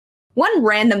One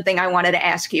random thing I wanted to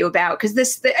ask you about, because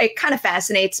it kind of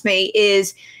fascinates me,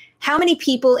 is how many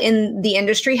people in the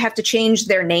industry have to change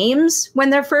their names when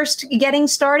they're first getting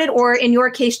started, or in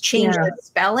your case, change the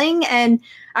spelling? And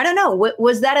I don't know,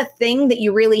 was that a thing that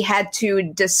you really had to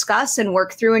discuss and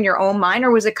work through in your own mind,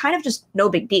 or was it kind of just no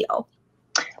big deal?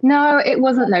 No, it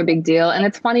wasn't no big deal. And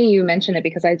it's funny you mention it,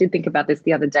 because I did think about this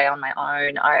the other day on my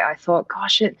own. I thought,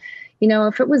 gosh, if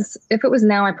it was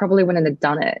now, I probably wouldn't have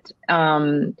done it.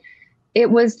 It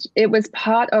was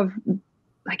part of,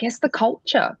 I guess, the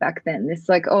culture back then, this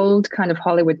like old kind of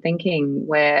Hollywood thinking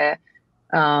where,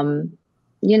 to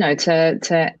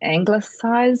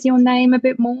anglicize your name a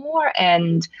bit more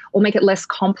or make it less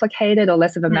complicated or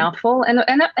less of a mouthful.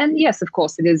 And yes, of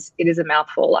course, it is a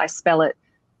mouthful. I spell it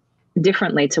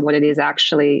differently to what it is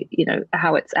actually,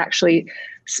 how it's actually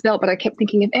spelt. But I kept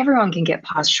thinking, if everyone can get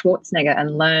past Schwarzenegger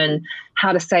and learn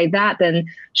how to say that, then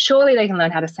surely they can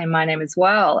learn how to say my name as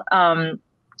well.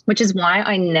 Which is why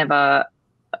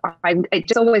it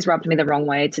just always rubbed me the wrong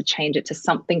way to change it to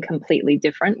something completely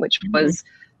different, which was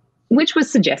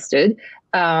suggested.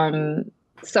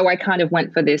 So I kind of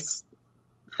went for this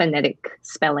phonetic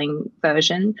spelling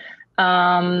version.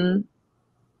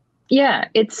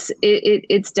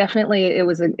 It's definitely, it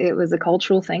was a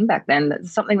cultural thing back then.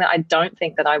 That's something that I don't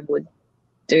think that I would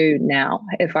do now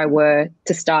if I were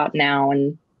to start now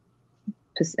and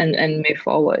move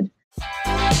forward.